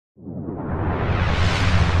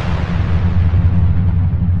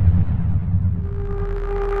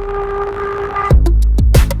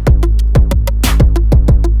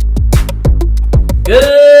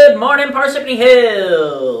Parsippany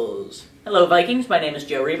Hills! Hello Vikings, my name is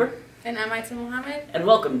Joe Reber. And I'm Aita Mohammed. And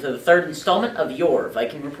welcome to the third installment of your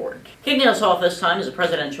Viking Report. Kicking us off this time is a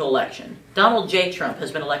presidential election. Donald J. Trump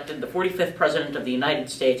has been elected the 45th President of the United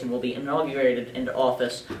States and will be inaugurated into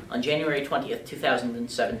office on January 20th,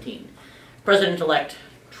 2017. President-elect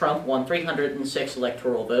Trump won 306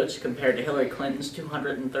 electoral votes compared to Hillary Clinton's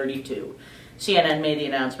 232. CNN made the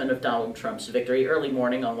announcement of Donald Trump's victory early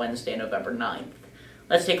morning on Wednesday, November 9th.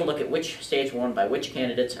 Let's take a look at which states won by which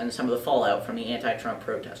candidates and some of the fallout from the anti-Trump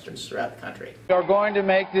protesters throughout the country. We are going to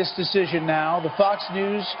make this decision now. The Fox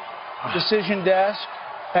News decision desk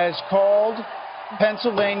has called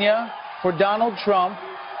Pennsylvania for Donald Trump.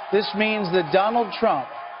 This means that Donald Trump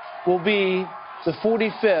will be the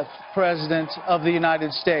 45th President of the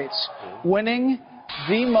United States, winning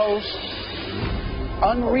the most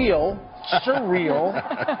unreal, surreal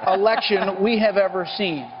election we have ever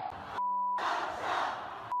seen.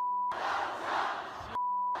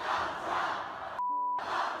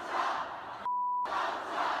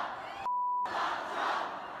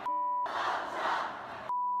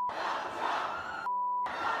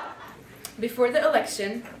 Before the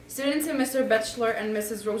election, students in Mr. Bachelor and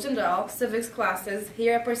Mrs. Rosendahl civics classes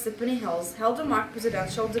here at Parsippany Hills held a mock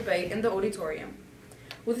presidential debate in the auditorium,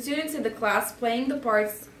 with students in the class playing the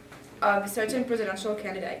parts of certain presidential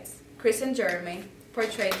candidates. Chris and Jeremy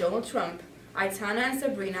portrayed Donald Trump, Aitana and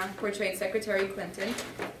Sabrina portrayed Secretary Clinton,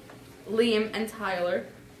 Liam and Tyler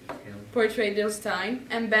portrayed Jill Stein,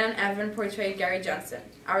 and Ben and Evan portrayed Gary Johnson.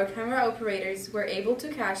 Our camera operators were able to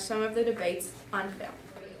catch some of the debates on film.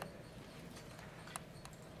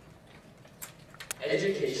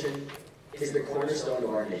 Education is the cornerstone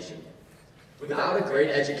of our nation. Without a great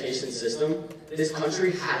education system, this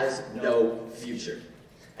country has no future.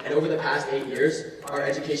 And over the past 8 years, our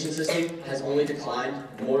education system has only declined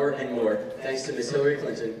more and more thanks to Ms. Hillary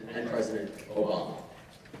Clinton and President Obama.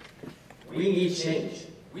 We need change.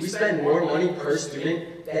 We spend more money per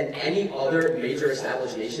student than any other major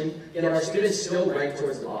established nation, yet our students still rank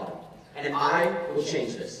towards the bottom. And I will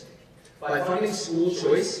change this. By funding school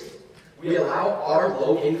choice, we allow our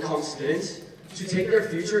low-income students to take their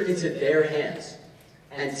future into their hands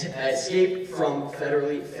and to escape from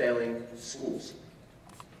federally failing schools.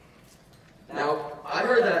 Now, I've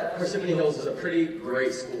heard that Parsippany Hills is a pretty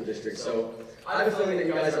great school district, so I have a feeling that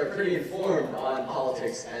you guys are pretty informed on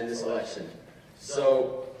politics and this election.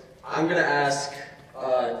 So, I'm going to ask,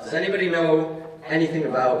 does anybody know anything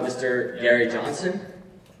about Mr. Gary Johnson?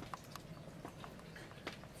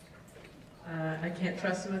 I can't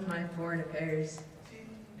trust him with my foreign affairs.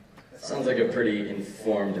 Sounds like a pretty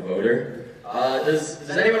informed voter. Does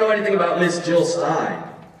anyone know anything about Miss Jill Stein?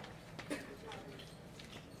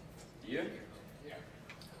 You? Yeah.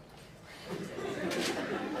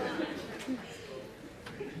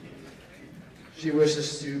 She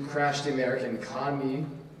wishes to crash the American economy.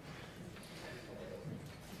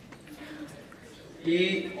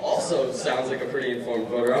 He also sounds like a pretty informed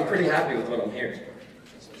voter. I'm pretty happy with what I'm hearing.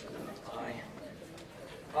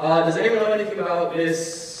 Does anyone know anything about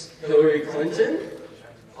Miss Hillary Clinton?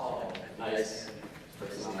 Oh, nice.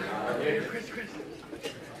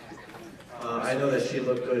 I know that she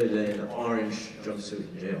looked good in an orange jumpsuit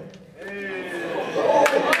in jail.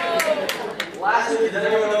 Lastly, does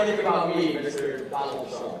anyone know anything about me, Mr. Donald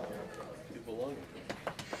Trump?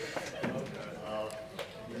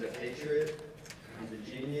 He's a patriot, he's a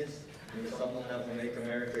genius, and he's someone that will make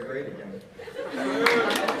America great again.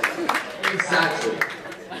 Exactly.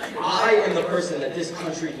 I am the person that this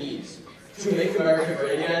country needs to make America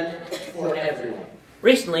great again for everyone.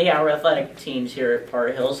 Recently, our athletic teams here at Parr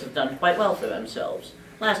Hills have done quite well for themselves.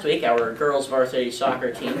 Last week, our girls varsity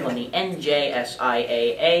soccer team won the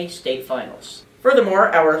NJSIAA state finals.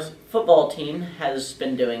 Furthermore, our football team has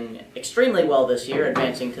been doing extremely well this year,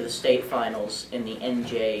 advancing to the state finals in the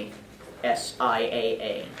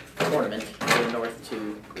NJSIAA tournament in the North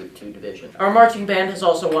 2 Group 2 division. Our marching band has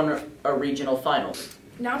also won a regional final.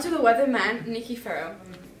 Now to the weatherman, Nikki Farrow.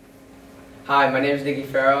 Hi, my name is Nikki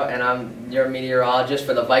Farrow, and I'm your meteorologist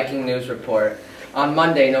for the Viking News Report. On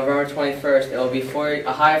Monday, November 21st, it will be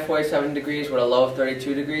a high of 47 degrees with a low of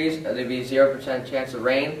 32 degrees. There will be 0% chance of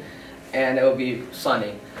rain, and it will be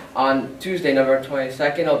sunny. On Tuesday, November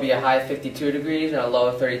 22nd, it will be a high of 52 degrees and a low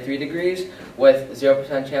of 33 degrees with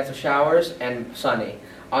 0% chance of showers and sunny.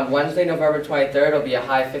 On Wednesday, November 23rd, it will be a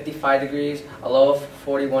high of 55 degrees, a low of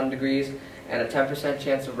 41 degrees, and a 10%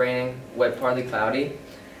 chance of raining with partly cloudy.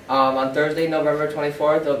 On Thursday, November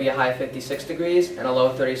 24th, there will be a high of 56 degrees and a low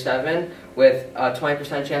of 37 with a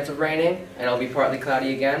 20% chance of raining, and it will be partly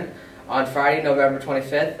cloudy again. On Friday, November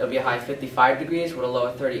 25th, it will be a high of 55 degrees with a low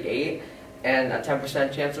of 38 and a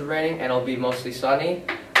 10% chance of raining, and it'll be mostly sunny.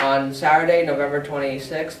 On Saturday, November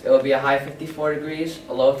 26th, it will be a high 54 degrees,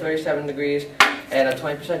 a low 37 degrees, and a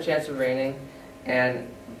 20% chance of raining, and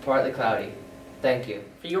partly cloudy. Thank you.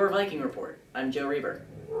 For your Viking Report, I'm Joe Reber.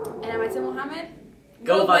 And I'm Aita Mohammed.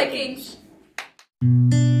 Go Vikings!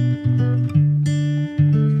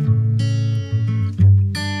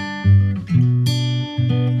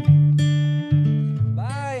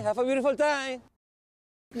 Bye, have a beautiful time!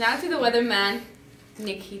 Now to the weatherman,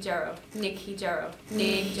 Nick Hijaro.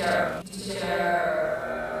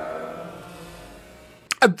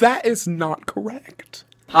 That is not correct.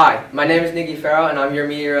 Hi, my name is Nicky Farrell, and I'm your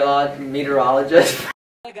meteorologist.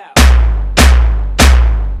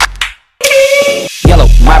 Yellow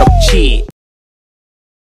model cheat.